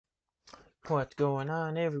What's going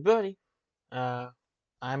on, everybody? I'm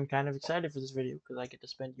kind of excited for this video because I get to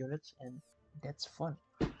spend units, and that's fun.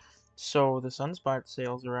 So the Sunspot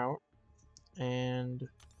sales are out, and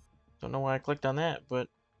don't know why I clicked on that, but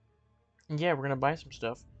yeah, we're gonna buy some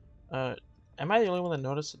stuff. Uh, am I the only one that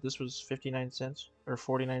noticed that this was 59 cents or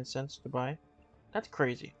 49 cents to buy? That's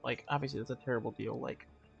crazy. Like, obviously that's a terrible deal. Like,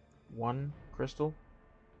 one crystal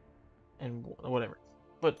and whatever,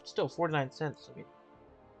 but still 49 cents. I mean,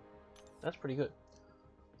 that's pretty good.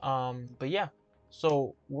 But yeah,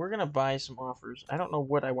 so we're gonna buy some offers. I don't know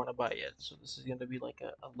what I want to buy yet, so this is gonna be like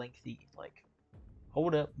a lengthy, like,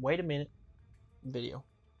 hold up, wait a minute video.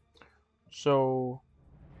 So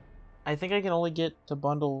I think I can only get to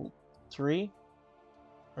bundle 3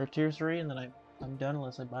 or tier 3, and then I'm done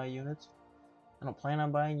unless I buy units. I don't plan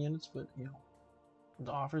on buying units, but you know,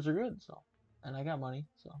 the offers are good, so, and I got money,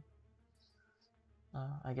 so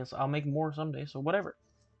I guess I'll make more someday. So whatever.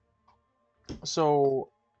 So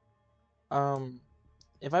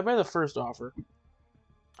if I buy the first offer,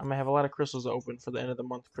 I'm gonna have a lot of crystals to open for the end of the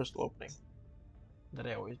month crystal opening that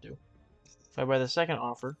I always do. If I buy the second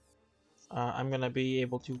offer, I'm gonna be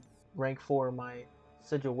able to rank 4 my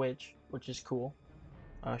Sigil Witch, which is cool.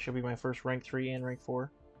 She'll be my first rank 3 and rank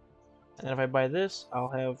 4. And then if I buy this, I'll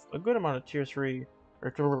have a good amount of tier 3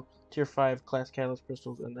 or tier 5 class catalyst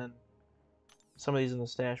crystals, and then some of these in the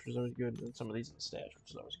stash, which is always good, and some of these in the stash,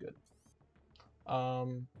 which is always good.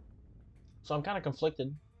 So I'm kind of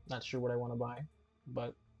conflicted, not sure what I want to buy,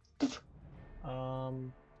 but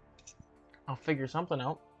I'll figure something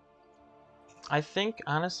out. I think,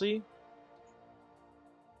 honestly,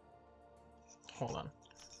 hold on.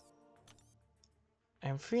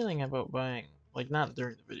 I'm feeling about buying, like, not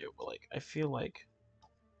during the video, but like, I feel like,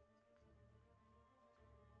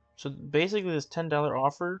 so basically this $10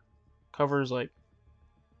 offer covers like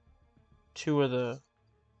 2 of the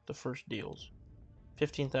first deals.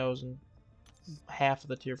 15,000, half of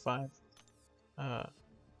the tier 5,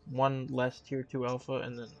 1 less tier 2 alpha,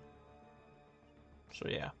 and then, so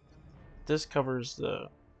yeah, this covers the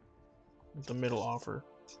middle offer.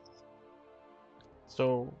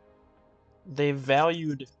 So they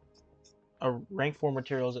valued a rank 4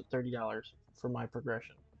 materials at $30 for my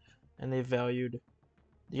progression, and they valued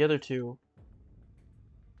the other 2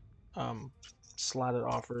 slotted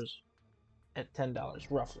offers at $10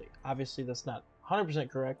 roughly. Obviously that's not 100%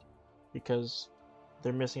 correct because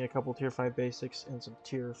they're missing a couple tier 5 basics and some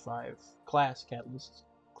tier 5 class catalyst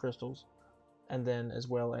crystals, and then as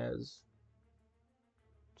well as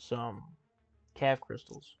some calf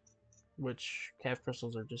crystals, which calf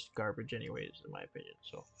crystals are just garbage anyways in my opinion.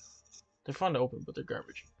 So they're fun to open, but they're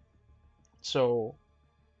garbage. So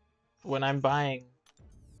when I'm buying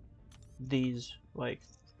these, like,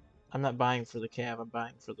 I'm not buying for the calf, I'm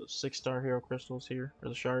buying for the 6-star hero crystals here, or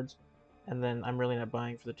the shards, and then I'm really not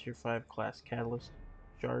buying for the tier 5 class catalyst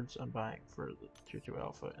shards. I'm buying for the tier 2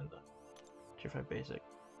 alpha and the tier 5 basic.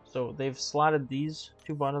 So they've slotted these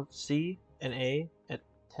 2 bundles, C and A, at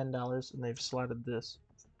 $10, and they've slotted this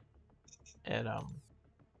at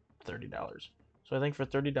 $30. So I think for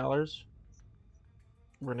 $30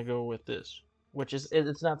 we're gonna go with this, which is,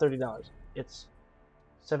 it's not $30, it's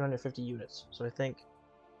 750 units. So I think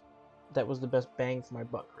that was the best bang for my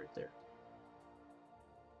buck right there.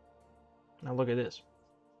 Now look at this.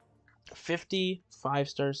 50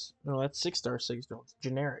 5-stars, no, that's 6-star Sigstones,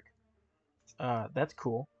 generic. That's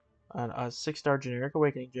cool. A 6-star generic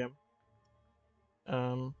awakening gem.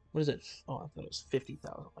 What is it? Oh, I thought it was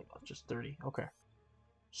 50,000. Like, that's just 30. Okay.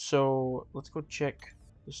 So let's go check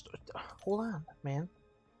the store. Hold on, man.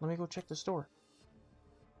 Let me go check the store.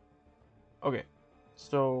 Okay.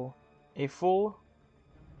 So a full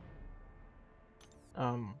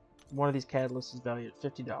one of these catalysts is valued at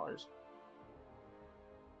 $50.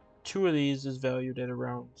 2 of these is valued at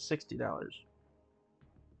around $60.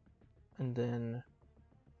 And then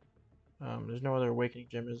there's no other awakening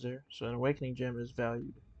gem, is there? So an awakening gem is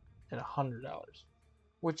valued at $100,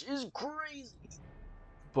 which is crazy.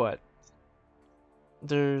 But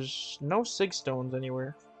there's no Sigstones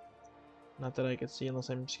anywhere. Not that I could see unless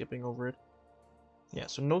I'm skipping over it. Yeah,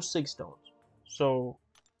 so no Sigstones. So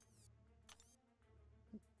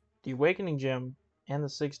the awakening gem and the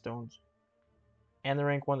Sigstones and the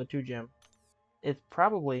rank 1 to 2 gem, it's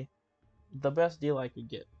probably the best deal I could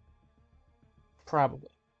get.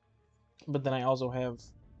 Probably. But then I also have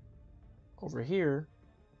over here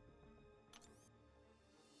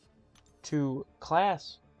 2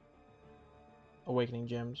 class awakening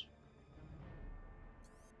gems,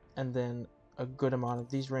 and then a good amount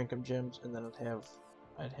of these rank up gems, and then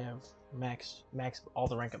I'd have max all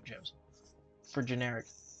the rank up gems for generic.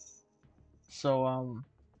 So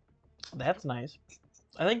That's nice.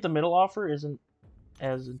 I think the middle offer isn't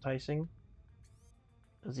as enticing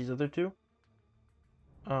as these other two.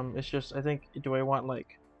 It's just, I think, do I want,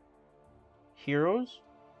 like, heroes?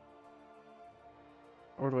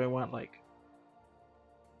 Or do I want, like,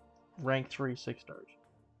 rank 3 6 stars?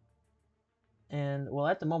 And, well,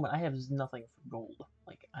 at the moment, I have nothing for gold.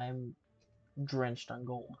 Like, I'm drenched on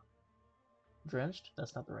gold. Drenched?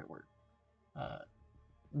 That's not the right word.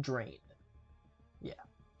 Drained. Yeah.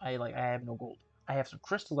 I have no gold. I have some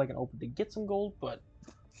crystals I can open to get some gold, but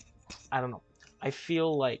I don't know. I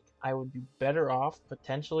feel like I would be better off,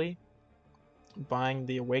 potentially, buying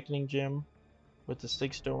the Awakening Gem with the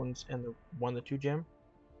 6 stones and the 1 to 2 gem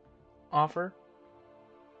offer.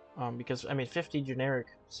 Because, I mean, 50 generic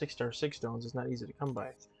 6-star 6 stones is not easy to come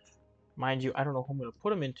by. Mind you, I don't know who I'm going to put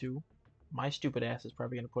them into. My stupid ass is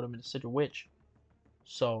probably going to put them into Sigil Witch.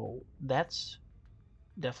 So, that's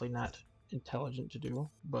definitely not intelligent to do.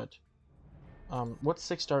 But, what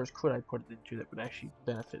 6 stars could I put it into that would actually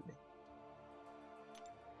benefit me?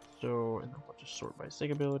 So, and then we'll just sort by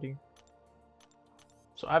sig ability.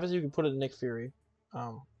 So, obviously, you can put it in Nick Fury.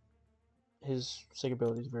 His sig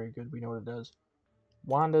ability is very good. We know what it does.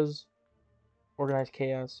 Wanda's Organized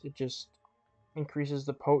Chaos, it just increases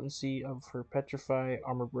the potency of her Petrify,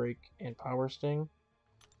 Armor Break, and Power Sting.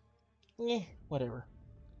 Whatever.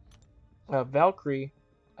 Valkyrie,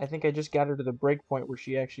 I think I just got her to the break point where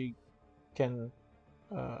she actually can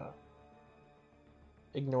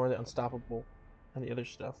ignore the Unstoppable and the other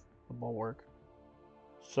stuff, the Bulwark.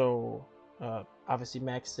 So, obviously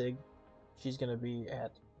Max Sig, she's going to be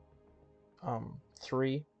at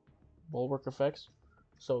 3 Bulwark effects.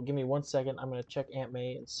 So give me 1 second. I'm going to check Aunt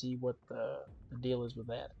May and see what the deal is with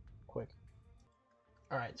that. Quick.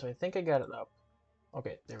 Alright, so I think I got it up.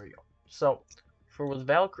 Okay, there we go. So, with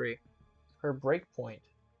Valkyrie, her breakpoint,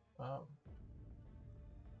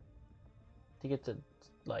 to get to,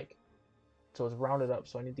 like, so it's rounded up,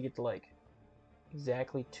 so I need to get to, like,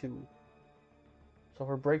 exactly 2. So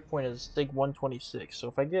her breakpoint is Sig 126. So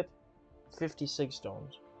if I get 56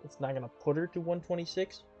 stones, it's not going to put her to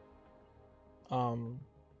 126.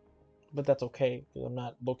 But that's okay, because I'm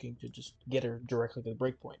not looking to just get her directly to the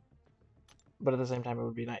breakpoint. But at the same time, it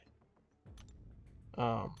would be nice.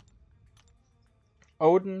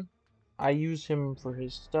 Odin, I use him for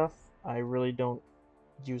his stuff. I really don't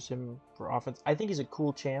use him for offense. I think he's a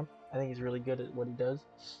cool champ. I think he's really good at what he does.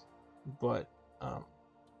 But,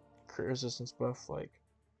 crit resistance buff, like,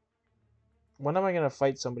 when am I going to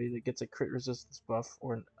fight somebody that gets a crit resistance buff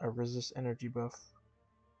or a resist energy buff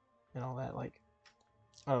and all that? Like,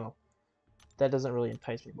 I don't know. That doesn't really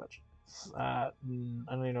entice me much. I don't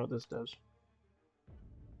even know what this does.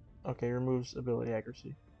 Okay, removes ability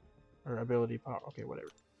accuracy. Or ability power. Okay, whatever.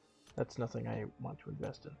 That's nothing I want to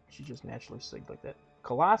invest in. She just naturally sigged like that.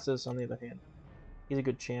 Colossus, on the other hand, he's a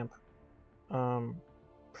good champ.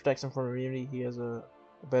 Protects him from immunity. He has a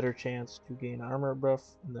better chance to gain armor buff,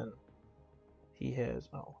 and then he has...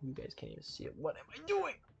 Oh, you guys can't even see it. What am I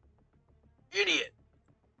doing? Idiot!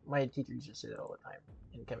 My teacher used to say that all the time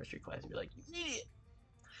in chemistry class. He'd be like, "You idiot!"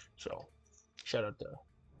 So, shout out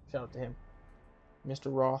to him,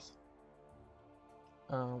 Mr. Roth.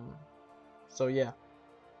 So yeah.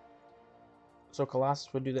 So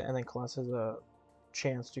Colossus would do that, and then Colossus has a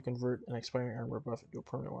chance to convert an expiring armor buff into a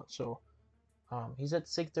permanent one. So, he's at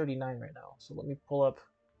Sig 39 right now. So let me pull up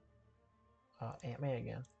Aunt May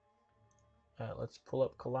again. Let's pull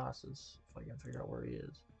up Colossus if I can figure out where he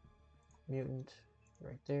is. Mutant,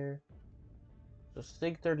 right there. So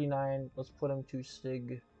Sig 39, let's put him to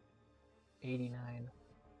Sig 89.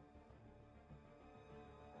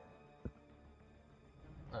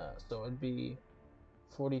 So it'd be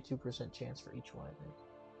 42% chance for each one, I think.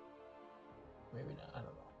 Maybe not, I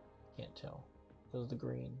don't know. Can't tell. Because the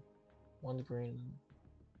green. One's green,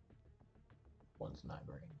 one's not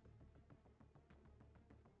green.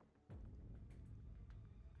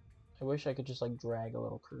 I wish I could just like drag a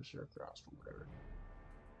little cursor across or whatever.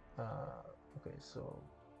 Okay, so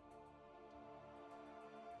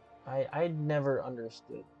I never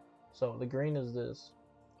understood. So the green is this.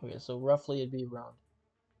 Okay, so roughly it'd be around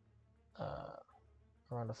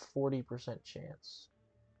a 40% chance.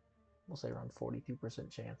 We'll say around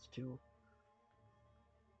 42% chance to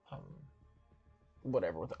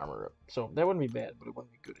whatever with armor up. So that wouldn't be bad, but it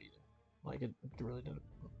wouldn't be good either. Like it really didn't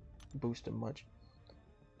boost him much.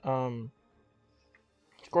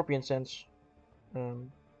 Scorpion Sense.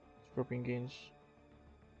 Scorpion gains.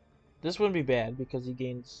 This wouldn't be bad because he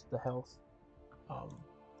gains the health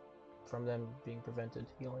from them being prevented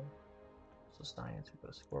healing. So Science, we go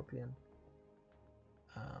to Scorpion.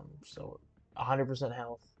 So 100%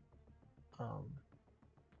 health.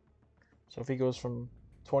 So if he goes from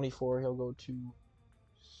 24, he'll go to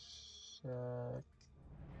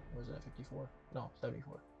what is that, 54? No,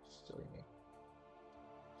 74. Silly me.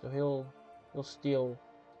 So he'll steal,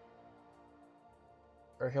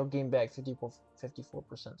 or he'll gain back 54%.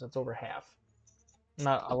 So that's over half.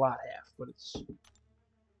 Not a lot half, but it's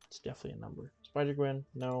definitely a number. Spider-Gwen,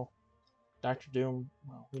 no. Doctor Doom,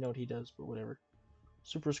 well, we know what he does, but whatever.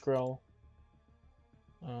 Super Skrull,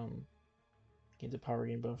 gains a power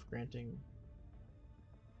gain buff, granting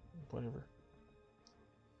whatever.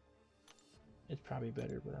 It's probably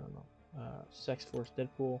better, but I don't know. Sex Force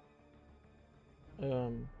Deadpool.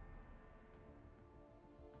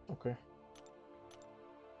 Okay.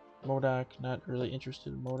 MODOK, not really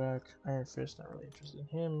interested in MODOK. Iron Fist, not really interested in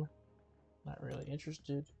him. Not really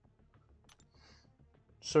interested.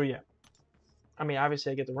 So yeah. I mean,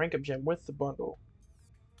 obviously I get the rank up gem with the bundle.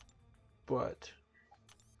 But...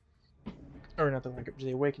 or not the rank up,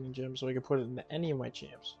 the awakening gem, so I can put it into any of my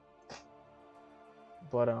champs.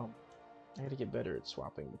 But, I gotta get better at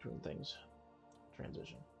swapping between things.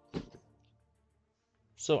 Transition.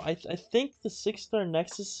 So I think the 6-star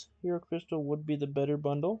Nexus Hero Crystal would be the better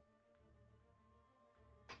bundle.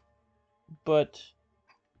 But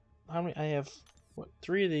how many? I have what,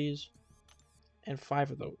 3 of these and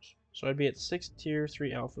 5 of those. So I'd be at 6 tier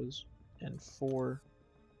 3 alphas and 4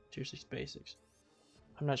 tier 6 basics.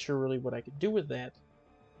 I'm not sure really what I could do with that.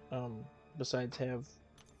 Besides have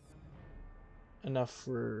enough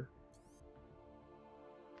tier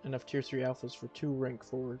 3 alphas for 2 rank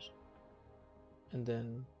 4s. And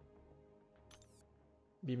then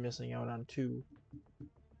be missing out on 2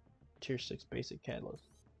 tier 6 basic catalysts.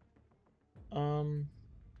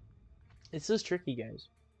 It's just tricky, guys,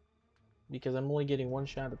 because I'm only getting 1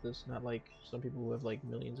 shot at this, not like some people who have like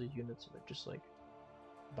millions of units and they're just like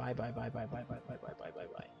buy, you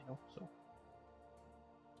know. So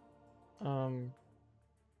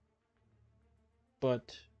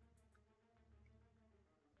but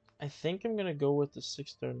I think I'm gonna go with the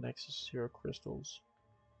 6-star Nexus Hero Crystals,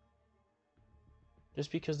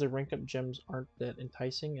 just because the rank up gems aren't that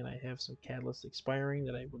enticing, and I have some catalysts expiring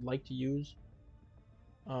that I would like to use.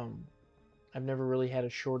 I've never really had a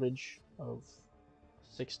shortage of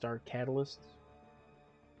 6-star catalysts,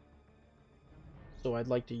 so I'd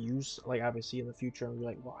like to use, like, obviously in the future I'm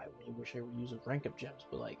like, well, I really wish I would use those rank up gems,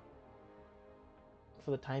 but like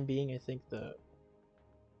for the time being, I think the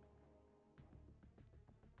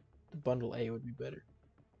bundle A would be better,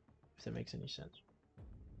 if that makes any sense.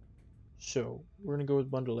 So we're gonna go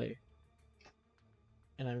with bundle A,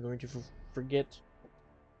 and I'm going to forget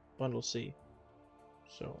bundle C.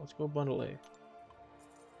 So let's go bundle A.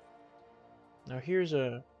 Now here's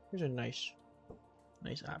a nice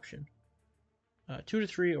option. 2 to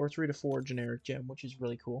 3 or 3 to 4 generic gem, which is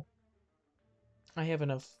really cool. I have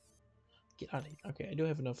enough. Get out of here. Okay, I do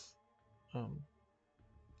have enough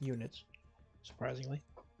units, surprisingly.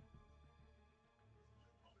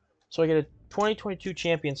 So I get a 2022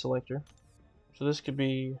 champion selector. So this could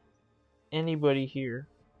be anybody here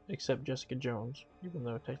except Jessica Jones, even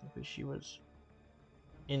though technically she was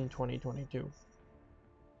in 2022.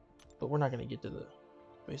 But we're not going to get to the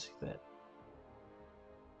basic that.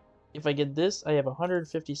 If I get this, I have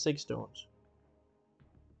 156 stones.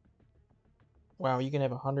 Wow, you can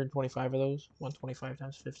have 125 of those. 125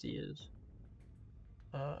 times 50 is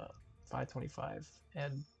 525.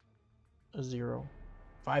 Add a 0.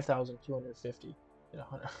 5,250.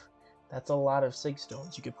 That's a lot of 6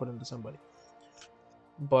 stones you could put into somebody.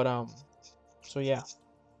 But so yeah.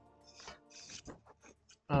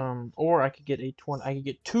 Or I could get I could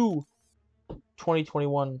get 2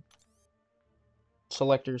 2021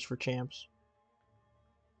 selectors for champs,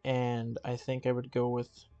 and I think I would go with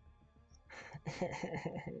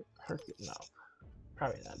no,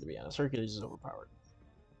 probably not, to be honest. Hercules is overpowered.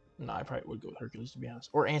 No, I probably would go with Hercules, to be honest,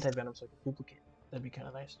 or anti-venom so I could duplicate. That'd be kind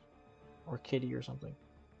of nice, or Kitty or something.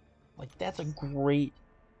 Like, that's a great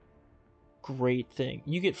thing.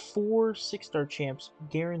 You get 4 6-star champs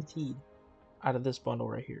guaranteed out of this bundle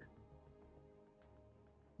right here,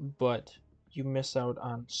 but you miss out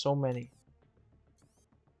on so many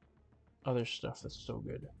other stuff that's so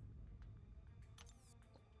good.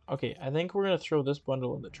 Okay, I think we're gonna throw this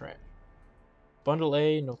bundle in the trash. Bundle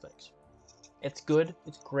A, no thanks. It's good,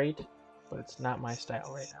 it's great, but it's not my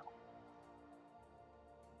style right now.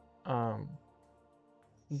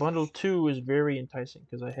 Bundle 2 is very enticing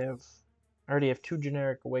because I already have 2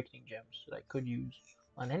 generic awakening gems that I could use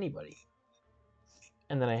on anybody,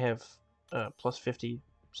 and then I have plus 50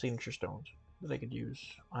 signature stones that I could use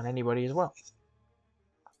on anybody as well.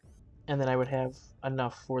 And then I would have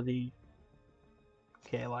enough for the...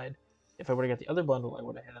 Okay, I lied. if I would have got the other bundle, I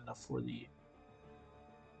would have had enough for the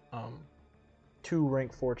 2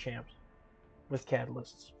 rank 4 champs with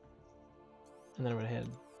catalysts, and then I would have had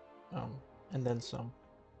and then some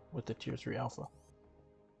with the tier 3 alpha,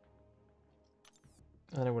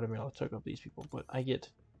 and then I would have been able to took up these people. But I get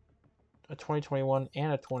a 2021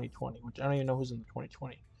 and a 2020, which I don't even know who's in the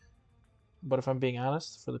 2020. But if I'm being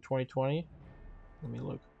honest, for the 2020, let me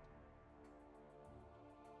look.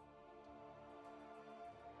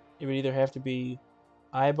 It would either have to be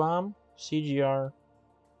I-Bomb, CGR,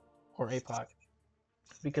 or APOC,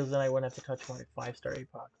 because then I wouldn't have to touch my 5-star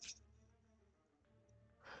APOC.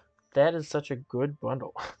 That is such a good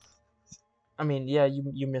bundle. I mean, yeah,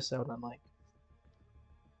 you miss out on like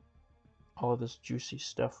all of this juicy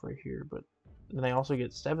stuff right here, but then I also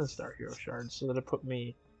get 7-star hero shards, so that'll put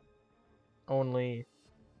me only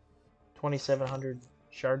 2,700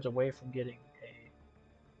 shards away from getting a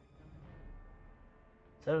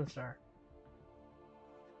 7-star,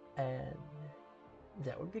 and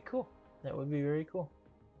that would be cool. That would be very cool.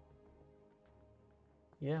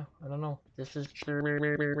 Yeah, I don't know. This is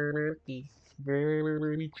tricky.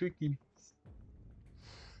 Very tricky.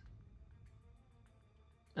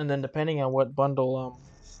 And then depending on what bundle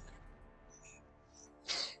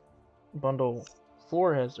bundle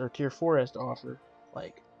 4 has, or tier 4 has to offer,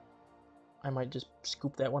 like I might just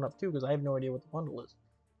scoop that one up too, because I have no idea what the bundle is.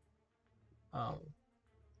 I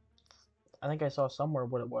think I saw somewhere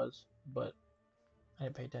what it was, but I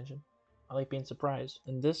didn't pay attention. I like being surprised,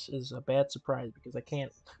 and this is a bad surprise because I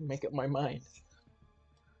can't make up my mind.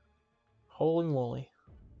 Holy moly.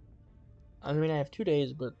 I mean, I have 2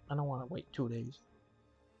 days, but I don't want to wait 2 days.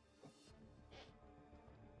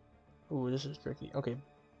 Ooh, this is tricky. Okay.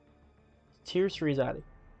 Tier 3 is out of here.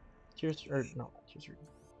 Tier 3, or no, not Tier 3.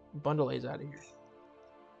 Bundle A is out of here.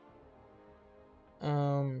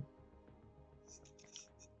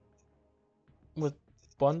 With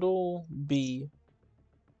Bundle B,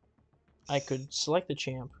 I could select the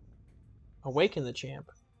champ, awaken the champ,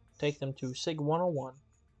 take them to Sig 101,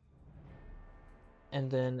 and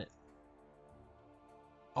then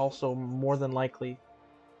also more than likely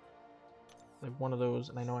like one of those,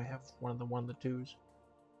 and I know I have one of the 2s.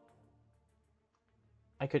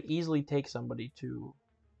 I could easily take somebody to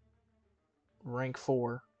rank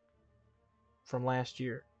 4 from last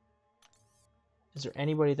year. Is there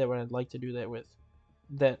anybody that I'd like to do that with?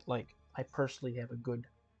 That like I personally have a good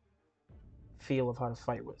feel of how to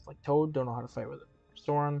fight with. Like Toad, don't know how to fight with it.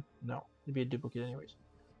 Soren, no, it'd be a duplicate anyways.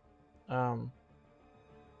 I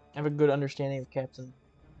have a good understanding of Captain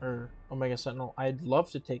or Omega Sentinel. I'd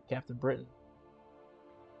love to take Captain Britain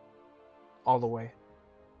all the way,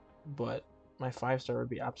 but my 5-star would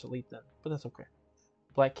be obsolete then. But that's okay.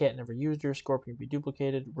 Black Cat, never used her. Scorpion be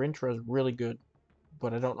duplicated. Rintra is really good,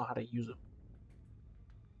 but I don't know how to use him.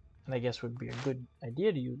 And I guess would be a good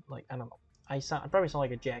idea to use. Like, I don't know. I probably sound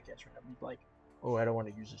like a jackass right now. Like, oh, I don't want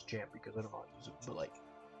to use this champ because I don't know how to use it. But like,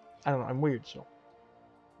 I don't know. I'm weird, so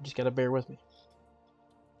you just gotta bear with me.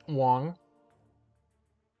 Wong,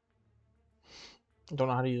 don't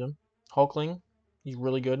know how to use him. Hulkling, he's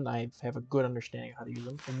really good, and I have a good understanding of how to use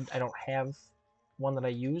him. And I don't have one that I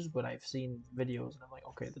use, but I've seen videos, and I'm like,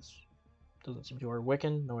 okay, this doesn't seem too hard.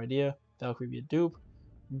 Wiccan, no idea. Valkyrie be a dupe.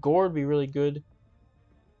 Gore would be really good,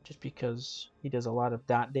 just because he does a lot of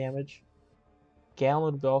dot damage.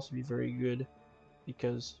 Gallon would also be very good,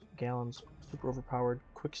 because Gallon's super overpowered.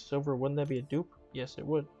 Quicksilver, wouldn't that be a dupe? Yes, it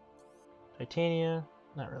would. Titania,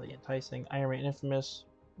 not really enticing. Iron Man Infamous,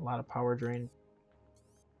 a lot of power drain.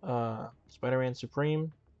 Spider-Man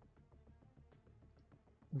Supreme,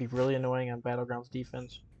 be really annoying on Battlegrounds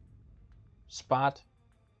defense. Spot,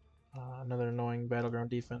 another annoying Battleground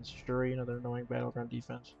defense. Shuri, another annoying Battleground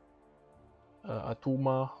defense.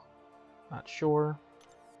 Atuma, not sure.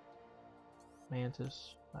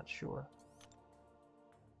 Mantis, not sure.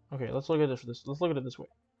 Okay, let's look at this. Let's look at it this way.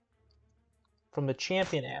 From the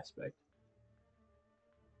champion aspect,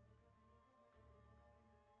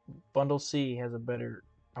 Bundle C has a better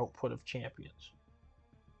output of champions.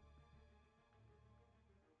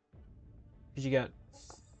 Because you got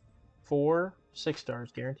 4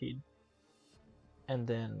 6-stars guaranteed, and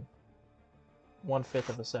then 1/5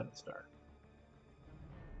 of a 7-star.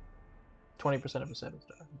 20% of a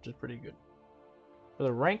 7-star, which is pretty good. For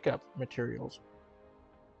the rank up materials,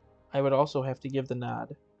 I would also have to give the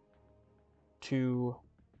nod to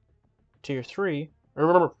Tier 3,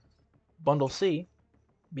 or Bundle C,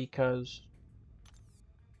 because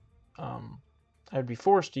I would be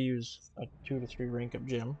forced to use a 2 to 3 rank up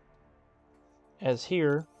gym. As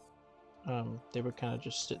here, they would kind of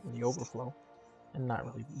just sit in the overflow, and not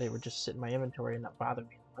really, they would just sit in my inventory and not bother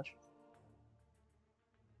me much.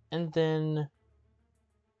 And then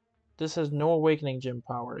this has no Awakening Gym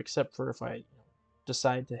power, except for if I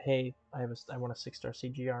decide to, hey, I want a 6-star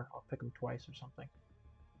CGR, I'll pick them twice or something.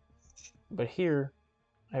 But here,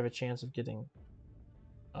 I have a chance of getting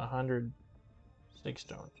 100 sig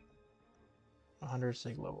stones, 100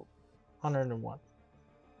 sig level, 101.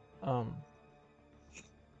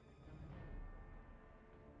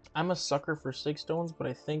 I'm a sucker for sig stones, but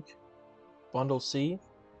I think Bundle C is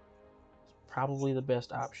probably the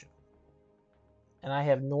best option. And I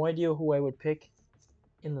have no idea who I would pick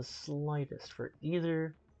in the slightest for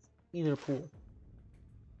either pool.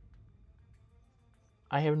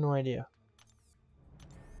 I have no idea.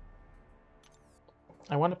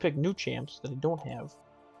 I want to pick new champs that I don't have.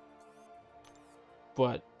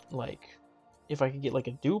 But, like, if I could get, like,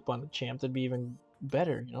 a dupe on the champ, that'd be even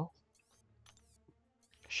better, you know?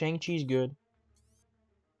 Shang-Chi's good.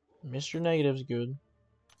 Mr. Negative's good.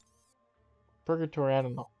 Purgatory, I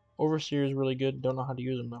don't know. Overseer is really good. Don't know how to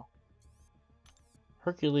use him, though.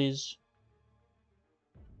 Hercules,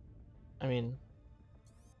 I mean,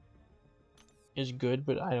 is good,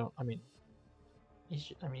 but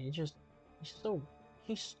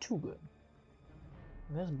he's too good.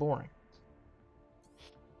 And that's boring.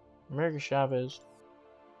 America Chavez,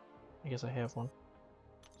 I guess I have one.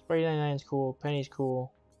 Sprite 99 is cool. Penny's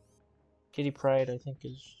cool. Kitty Pryde, I think,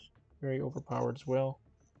 is very overpowered as well.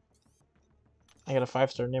 I got a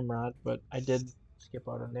 5-star Nimrod, but I did skip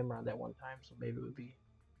out on Nimrod that one time, so maybe it would be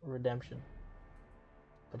a redemption.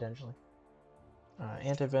 Potentially.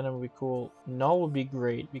 Anti-Venom would be cool. Null would be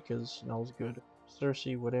great because Null's good.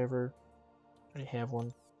 Cersei, whatever. I already have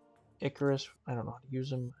one. Icarus, I don't know how to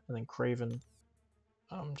use him. And then Craven,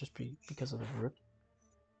 just because of the root.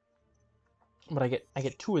 But I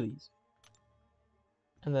get 2 of these.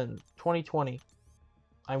 And then 2020,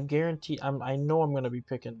 I'm guaranteed. I know I'm gonna be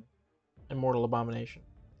picking Immortal Abomination,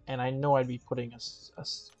 and I know I'd be putting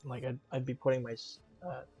I'd be putting my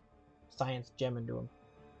Science Gem into him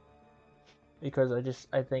because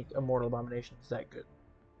I think Immortal Abomination is that good,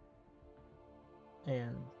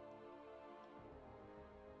 and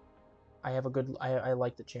I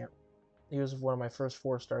like the champ. He was one of my first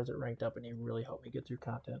 4 stars that ranked up, and he really helped me get through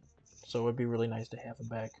content. So it'd be really nice to have him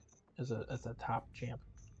back as a top champ.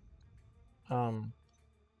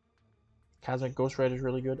 Cosmic Ghost Rider is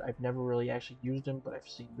really good. I've never really actually used him, but I've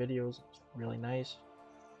seen videos. It's really nice.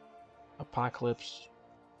 Apocalypse,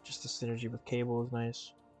 just the synergy with Cable is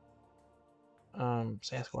nice.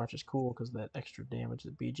 Sasquatch is cool because of that extra damage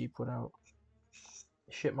that BG put out.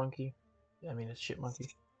 Shit Monkey, it's Shit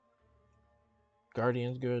Monkey.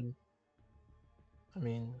 Guardian's good.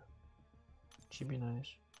 She'd be nice.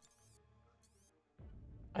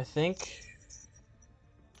 I think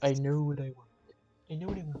I know what I want.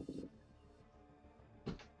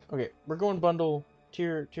 Okay, we're going bundle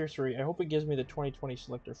tier 3. I hope it gives me the 2020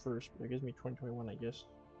 selector first, but it gives me 2021, I guess.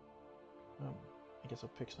 I guess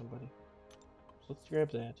I'll pick somebody. So let's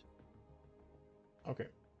grab that. Okay.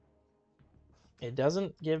 It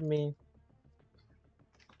doesn't give me...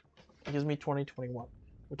 It gives me 2021,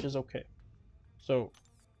 which is okay. So,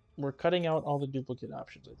 we're cutting out all the duplicate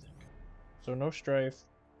options, I think. So no Strife,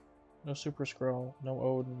 no Super Skrull, no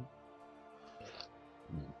Odin.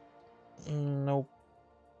 Nope.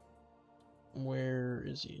 Where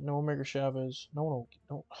is he? No Omega Chavez. No,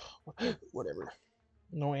 whatever.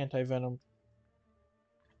 No Anti-Venom.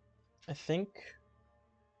 I think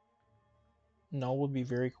Null would be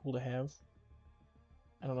very cool to have.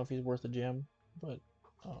 I don't know if he's worth a gem, but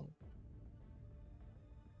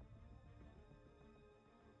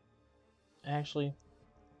actually,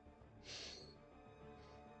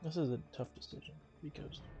 this is a tough decision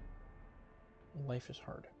because life is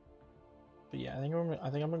hard. But yeah, I think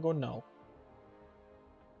I'm gonna go Null.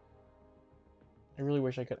 I really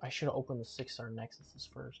wish I could. I should have opened the 6-star Nexuses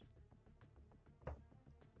first.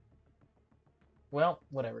 Well,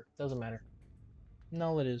 whatever. Doesn't matter.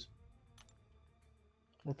 Null it is.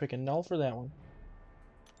 We're picking Null for that one.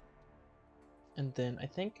 And then I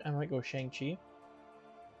think I might go Shang-Chi.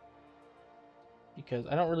 Because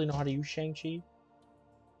I don't really know how to use Shang-Chi.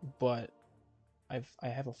 But I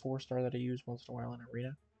have a 4-star that I use once in a while in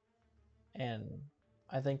Arena. And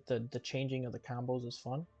I think the changing of the combos is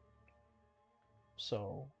fun.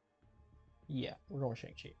 So, yeah, we're going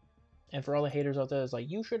Shang-Chi. And for all the haters out there, it's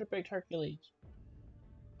like, you should have picked Hercules.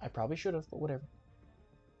 I probably should have, but whatever.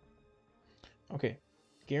 Okay,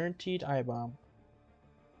 guaranteed eye bomb.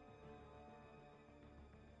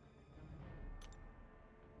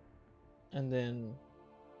 And then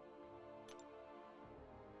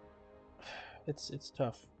it's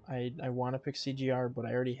tough. I want to pick CGR, but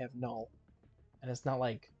I already have Null. And it's not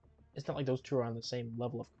like it's not like those two are on the same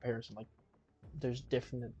level of comparison. Like, there's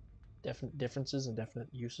definite differences and definite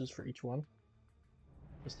uses for each one.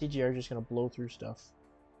 The CGR is just gonna blow through stuff.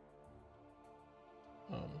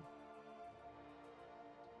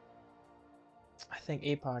 I think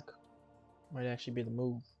APOC might actually be the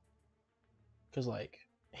move. Cause like,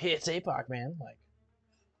 hey, it's APOC, man. Like,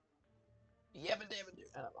 yeah, but damn it, dude.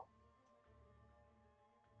 I don't know.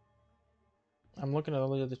 I'm looking at all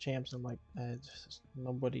the other champs. And I'm like,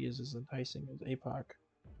 nobody is as enticing as APOC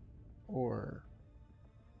or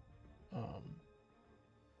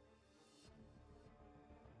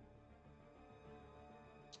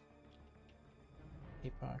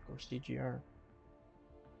APOC or CGR.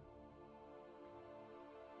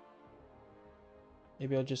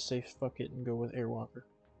 Maybe I'll just say fuck it and go with Airwalker.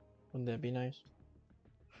 Wouldn't that be nice?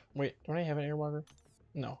 Wait, don't I have an Airwalker?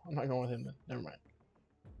 No, I'm not going with him then. Never mind.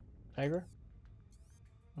 Tigra?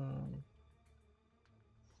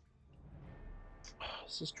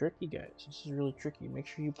 This is tricky, guys. This is really tricky. Make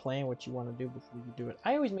sure you plan what you want to do before you do it.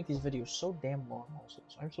 I always make these videos so damn long also,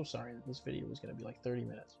 so I'm so sorry that this video is going to be like 30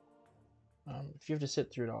 minutes. If you have to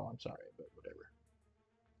sit through it all, I'm sorry, but whatever.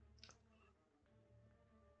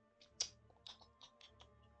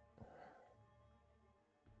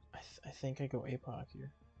 I think I go APOC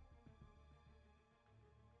here.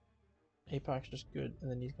 APOC's just good,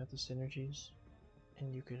 and then he's got the synergies,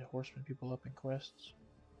 and you could horseman people up in quests.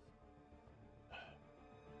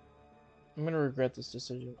 I'm gonna regret this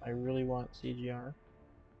decision. I really want CGR,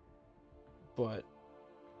 but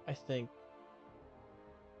I think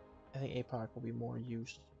APOC will be more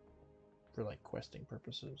used for like questing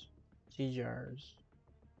purposes. CGR's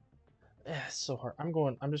it's so hard.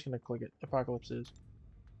 I'm just gonna click it. Apocalypse is.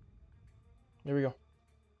 There we go.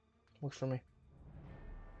 Works for me.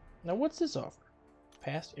 Now what's this offer?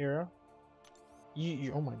 Past era?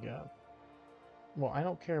 You oh my god. Well, I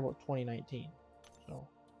don't care about 2019, so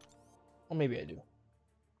well maybe I do.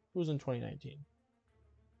 Who's in 2019?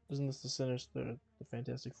 Isn't this the Sinister, the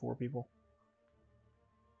Fantastic Four people?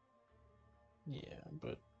 Yeah,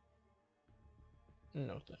 but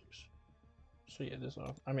no thanks. So yeah, this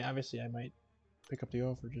offer. I mean, obviously I might pick up the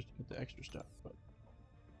offer just to get the extra stuff, but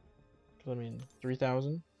because I mean,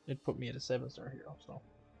 3,000, it'd put me at a 7-star hero. So,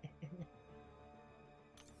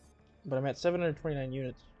 but I'm at 729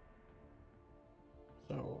 units.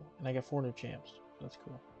 So, and I got 4 new champs. So that's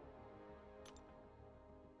cool.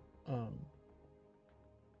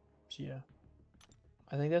 So yeah,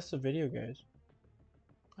 I think that's the video, guys.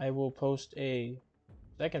 I will post a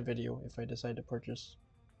second video if I decide to purchase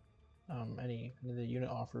any of the unit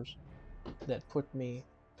offers that put me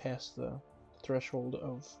past the threshold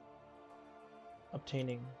of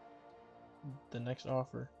obtaining the next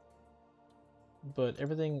offer. But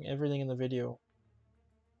everything in the video,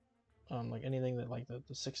 like anything that like the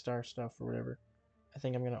 6-star stuff or whatever, I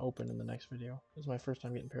think I'm gonna open in the next video. This is my first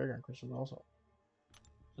time getting Paragon crystals also.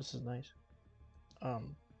 This is nice.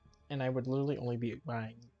 And I would literally only be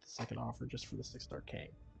buying the second offer just for the 6-star Kang,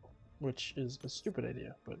 which is a stupid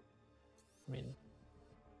idea, but I mean,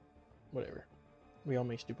 whatever. We all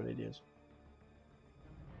make stupid ideas.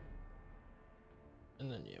 And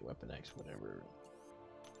then yeah, Weapon X, whatever.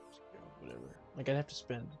 Whatever. Like I'd have to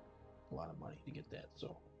spend a lot of money to get that,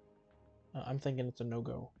 so I'm thinking it's a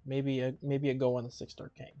no-go. Maybe a go on the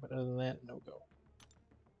 6-star Kang, but other than that, no-go.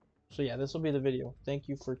 So yeah, this will be the video. Thank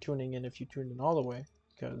you for tuning in if you tuned in all the way,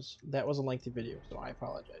 because that was a lengthy video, so I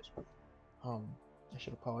apologize. I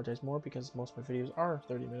should apologize more because most of my videos are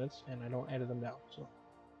 30 minutes and I don't edit them down. So,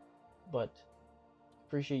 but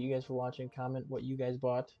appreciate you guys for watching. Comment what you guys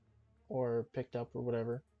bought or picked up or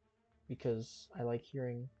whatever, because I like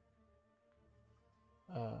hearing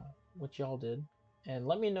what y'all did. And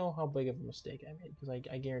let me know how big of a mistake I made, because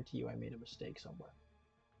I guarantee you I made a mistake somewhere.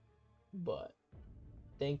 But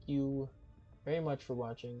thank you very much for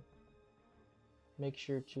watching. Make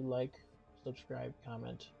sure to like, subscribe,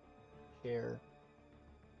 comment, share.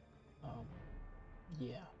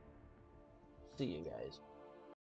 Yeah. See you guys.